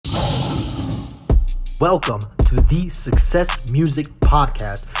Welcome to the Success Music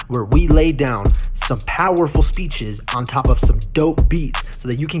Podcast, where we lay down some powerful speeches on top of some dope beats so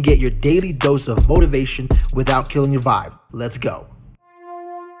that you can get your daily dose of motivation without killing your vibe. Let's go.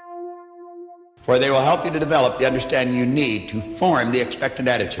 For they will help you to develop the understanding you need to form the expectant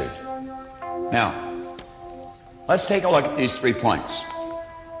attitude. Now, let's take a look at these 3 points.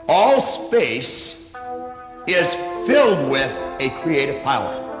 All space is filled with a creative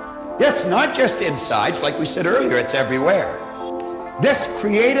power. It's not just inside, it's like we said earlier, it's everywhere. This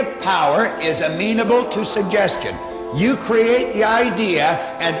creative power is amenable to suggestion. You create the idea,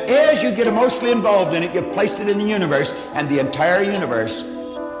 and as you get emotionally involved in it, you've placed it in the universe, and the entire universe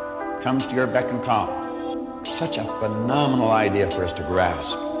comes to your beck and call. Such a phenomenal idea for us to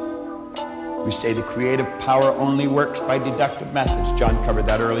grasp. We say the creative power only works by deductive methods. John covered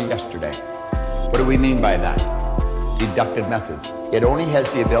that early yesterday. What do we mean by that? Deductive methods. It only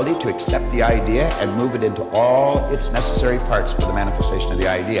has the ability to accept the idea and move it into all its necessary parts for the manifestation of the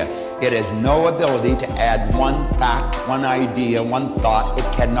idea. It has no ability to add one fact, one idea, one thought. It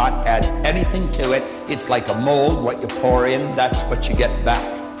cannot add anything to it. It's like a mold. What you pour in, that's what you get back.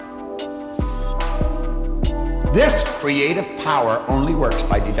 This creative power only works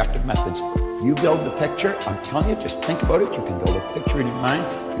by deductive methods. You build the picture, I'm telling you, just think about it. You can build a picture in your mind,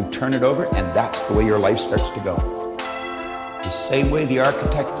 you turn it over, and that's the way your life starts to go. The same way the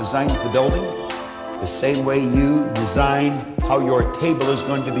architect designs the building, the same way you design how your table is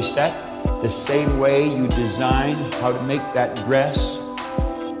going to be set, the same way you design how to make that dress,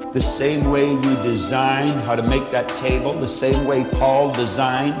 the same way you design how to make that table, the same way Paul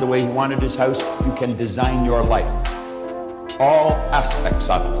designed the way he wanted his house, you can design your life. All aspects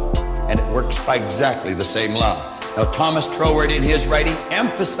of it. And it works by exactly the same law. Now, Thomas Troward in his writing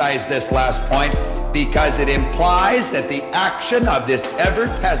emphasized this last point because it implies that the action of this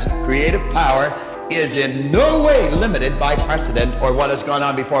ever-present creative power is in no way limited by precedent or what has gone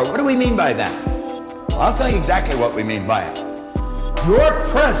on before. What do we mean by that? I'll tell you exactly what we mean by it. Your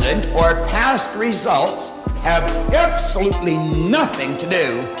present or past results have absolutely nothing to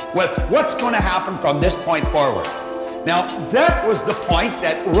do with what's going to happen from this point forward. Now, that was the point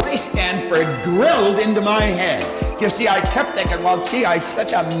that Roy Stanford drilled into my head. You see, I kept thinking, well, gee, I'm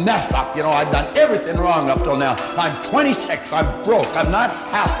such a mess up. You know, I've done everything wrong up till now. I'm 26, I'm broke, I'm not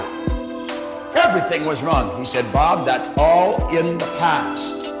happy. Everything was wrong. He said, Bob, that's all in the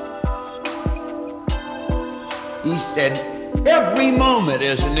past. He said, every moment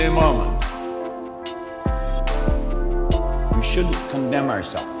is a new moment. We shouldn't condemn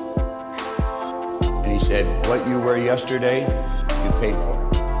ourselves. And he said, what you were yesterday, you paid for.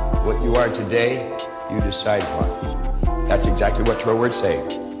 What you are today, you decide for. That's exactly what Troward's saying.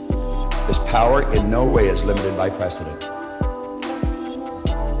 This power in no way is limited by precedent.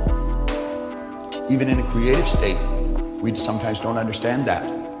 Even in a creative state, we sometimes don't understand that.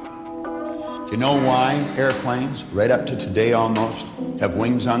 Do you know why airplanes, right up to today almost, have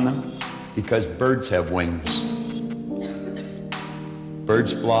wings on them? Because birds have wings.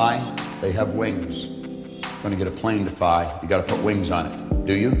 Birds fly, they have wings. Going to get a plane to fly, you got to put wings on it.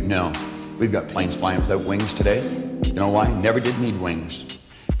 Do you? No. We've got planes flying without wings today. You know why? Never did need wings.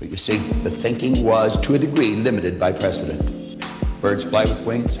 But you see, the thinking was, to a degree, limited by precedent. Birds fly with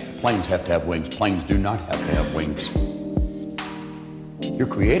wings, planes have to have wings. Planes do not have to have wings. You're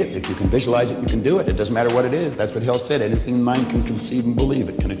creative. If you can visualize it, you can do it. It doesn't matter what it is. That's what Hill said. Anything the mind can conceive and believe,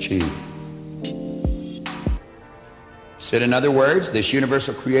 it can achieve. Said in other words, this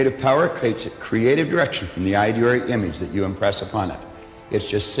universal creative power creates a creative direction from the idea or image that you impress upon it. It's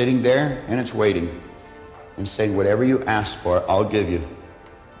just sitting there and it's waiting and saying, whatever you ask for, I'll give you.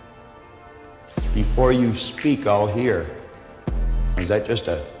 Before you speak, I'll hear. Is that just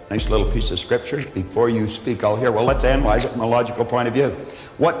a nice little piece of scripture? Before you speak, I'll hear. Well, let's analyze it from a logical point of view.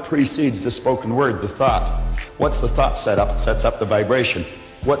 What precedes the spoken word? The thought. What's the thought set up? It sets up the vibration.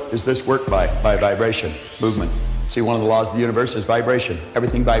 What does this work by? By vibration, movement. See, one of the laws of the universe is vibration.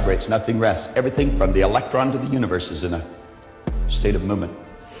 Everything vibrates, nothing rests. Everything from the electron to the universe is in a state of movement.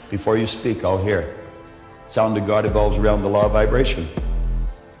 Before you speak, I'll hear. Sound of God evolves around the law of vibration.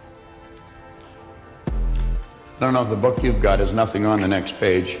 I don't know if the book you've got has nothing on the next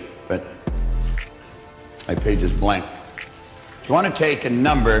page, but my page is blank. If you want to take and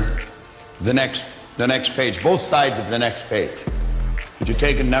number the next page, both sides of the next page, would you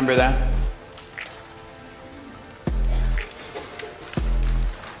take and number that?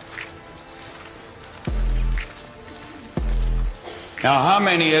 Now, how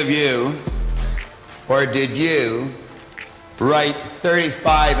many of you, or did you, write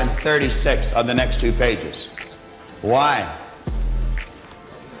 35 and 36 on the next 2 pages? Why?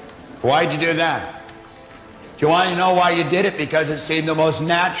 Why'd you do that? Do you want to know why you did it? Because it seemed the most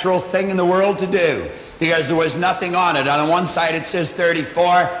natural thing in the world to do. Because there was nothing on it. On one side it says 34,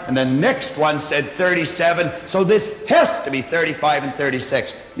 and the next one said 37. So this has to be 35 and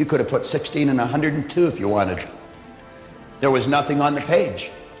 36. You could have put 16 and 102 if you wanted. There was nothing on the page.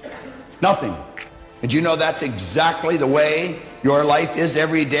 Nothing. And you know that's exactly the way your life is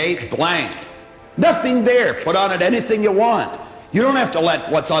every day? Blank. Nothing there. Put on it anything you want. You don't have to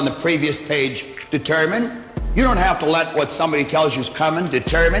let what's on the previous page determine. You don't have to let what somebody tells you is coming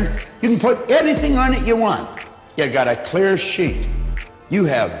determine. You can put anything on it you want. You got a clear sheet. You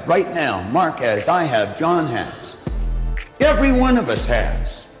have right now, Mark has, I have, John has. Every one of us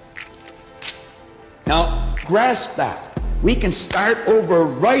has. Now, grasp that. We can start over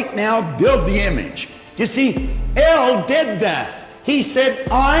right now, build the image. You see, L did that. He said,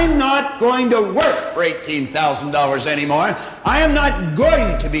 I'm not going to work for $18,000 anymore. I am not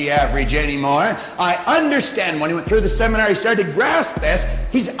going to be average anymore. I understand. When he went through the seminar, he started to grasp this.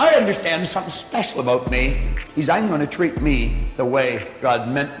 I understand there's something special about me. I'm going to treat me the way God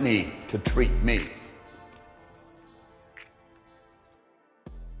meant me to treat me.